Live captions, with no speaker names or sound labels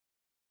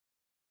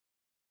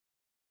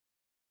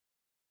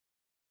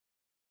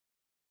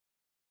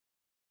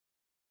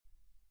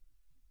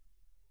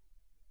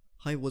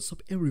Hi, what's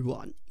up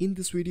everyone? In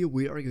this video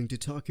we are going to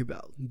talk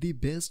about the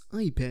best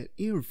iPad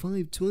Air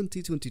 5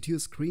 2022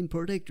 screen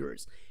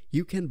protectors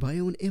you can buy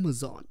on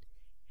Amazon.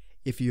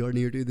 If you are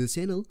new to this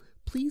channel,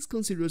 please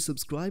consider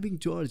subscribing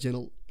to our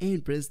channel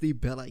and press the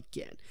bell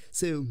icon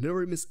so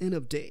never miss an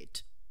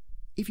update.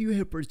 If you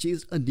have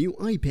purchased a new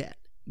iPad,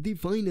 the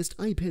finest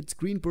iPad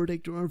screen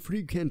protector are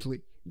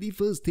frequently the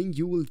first thing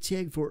you will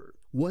check for.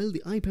 While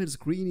the iPad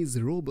screen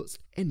is robust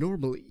and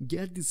normally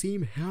get the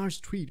same harsh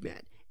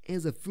treatment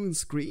as a phone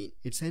screen,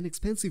 it's an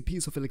expensive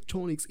piece of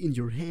electronics in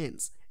your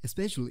hands,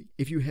 especially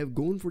if you have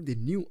gone for the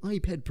new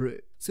iPad Pro.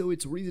 So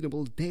it's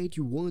reasonable that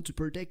you want to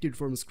protect it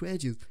from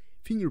scratches,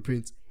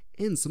 fingerprints,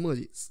 and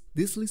smudges.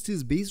 This list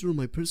is based on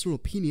my personal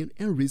opinion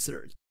and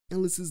research,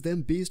 and lists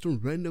them based on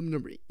random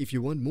numbering. If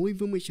you want more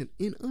information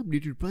and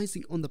updated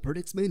pricing on the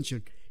products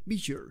mentioned, be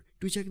sure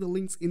to check the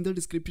links in the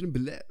description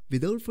below.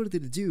 Without further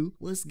ado,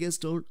 let's get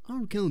started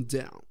our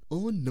countdown.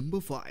 On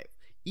number 5.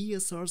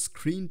 ESR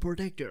Screen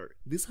Protector.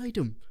 This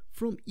item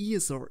from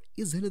ESR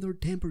is another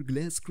tempered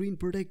glass screen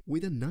protector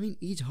with a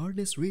 9-inch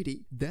hardness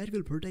rating that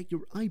will protect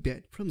your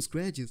iPad from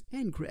scratches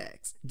and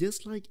cracks.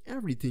 Just like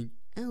everything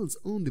else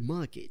on the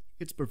market,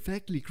 it's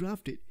perfectly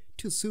crafted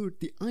to suit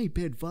the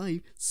iPad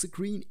 5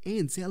 screen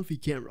and selfie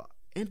camera,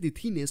 and the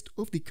thinness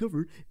of the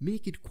cover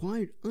make it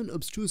quite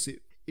unobtrusive.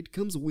 It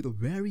comes with a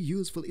very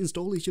useful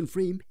installation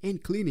frame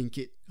and cleaning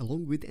kit,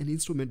 along with an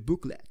instrument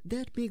booklet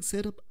that makes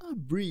setup a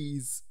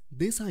breeze.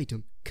 This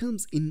item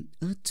comes in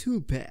a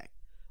 2-pack.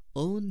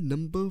 On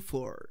number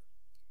 4.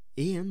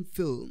 AM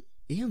Film.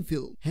 AM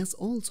Film has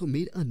also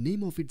made a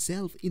name of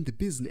itself in the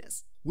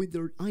business, with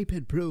their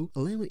iPad Pro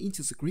 11-inch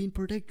screen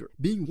protector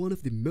being one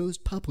of the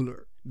most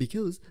popular,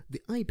 because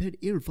the iPad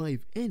Air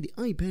 5 and the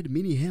iPad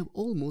mini have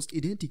almost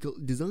identical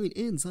design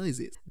and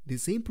sizes. The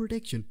same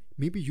protection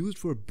may be used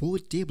for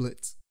both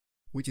tablets,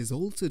 which is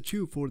also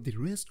true for the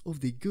rest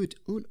of the good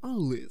on our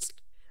list.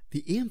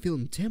 The AM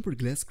Film tempered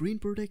glass screen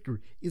protector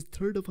is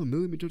 1/3 of a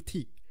millimeter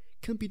thick,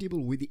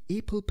 compatible with the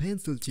Apple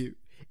Pencil 2,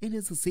 and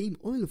has the same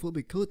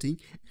oil-phobic coating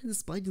as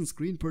the Spigen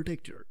screen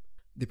protector.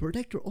 The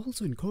protector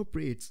also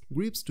incorporates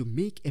grips to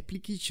make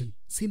application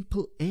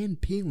simple and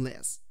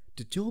painless.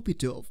 To top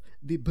it off,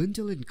 the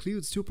bundle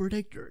includes 2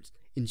 protectors,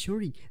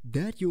 ensuring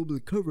that you will be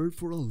covered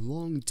for a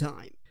long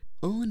time.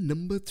 On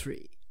number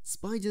 3.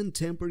 Spigen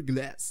Tempered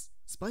Glass.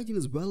 Spigen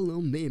is a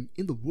well-known name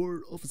in the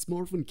world of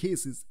smartphone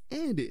cases,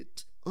 and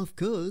it, of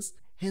course,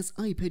 has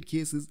iPad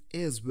cases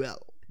as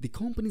well. The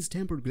company's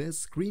tempered glass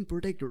screen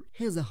protector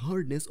has a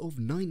hardness of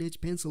 9-inch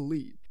pencil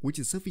lead, which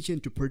is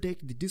sufficient to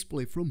protect the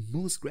display from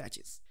most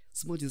scratches.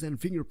 Smudges and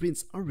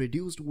fingerprints are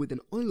reduced with an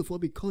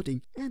oil-phobic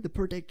coating, and the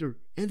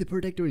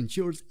protector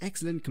ensures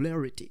excellent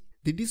clarity.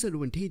 The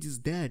disadvantage is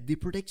that the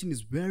protection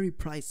is very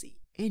pricey,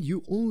 and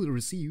you only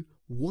receive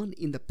one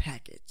in the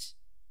package.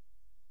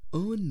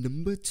 On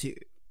number 2.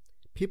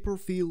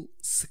 Paperfill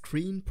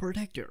Screen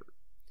Protector.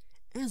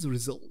 As a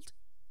result,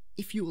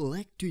 if you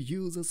elect to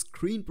use a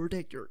screen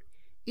protector,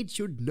 it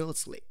should not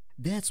slip.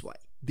 That's why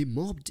the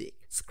Moptic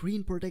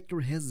screen protector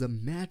has a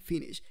matte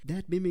finish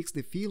that mimics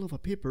the feel of a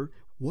paper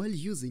while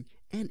using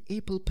an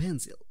Apple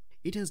Pencil.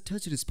 It has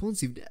touch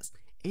responsiveness,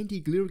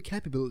 anti-glare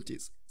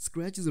capabilities,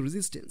 scratches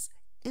resistance,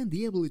 and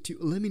the ability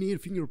to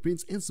eliminate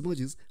fingerprints and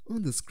smudges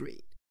on the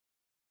screen,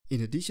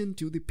 in addition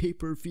to the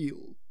paper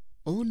feel.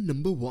 On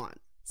number 1.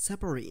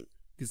 Saparin.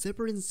 The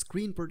Saparin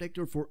screen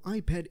protector for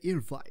iPad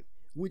Air 5,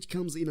 which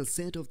comes in a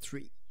set of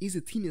 3, is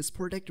the thinnest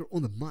protector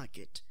on the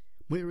market.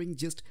 Measuring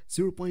just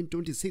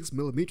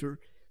 0.26mm,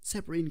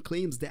 Saparin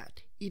claims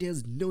that it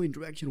has no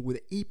interaction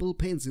with the Apple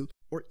Pencil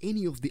or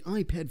any of the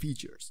iPad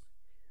features.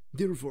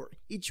 Therefore,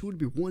 it should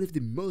be one of the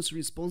most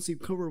responsive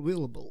cover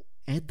available.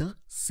 At the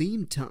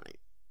same time,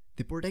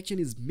 the protection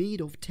is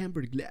made of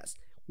tempered glass,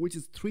 which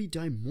is 3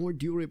 times more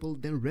durable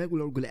than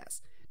regular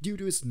glass due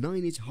to its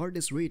 9-inch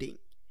hardness rating.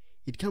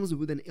 It comes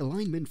with an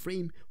alignment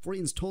frame for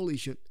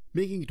installation,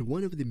 making it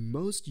one of the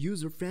most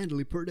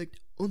user-friendly products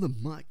on the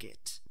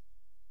market.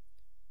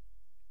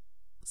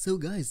 So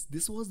guys,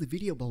 this was the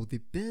video about the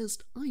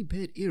best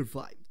iPad Air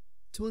 5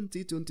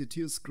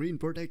 2022 screen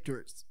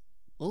protectors.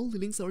 All the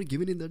links are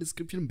given in the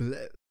description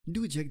below.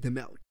 Do check them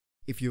out.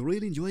 If you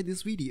really enjoyed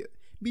this video,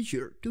 be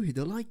sure to hit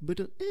the like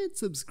button and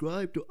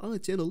subscribe to our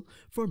channel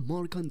for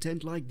more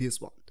content like this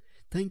one.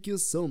 Thank you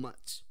so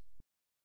much.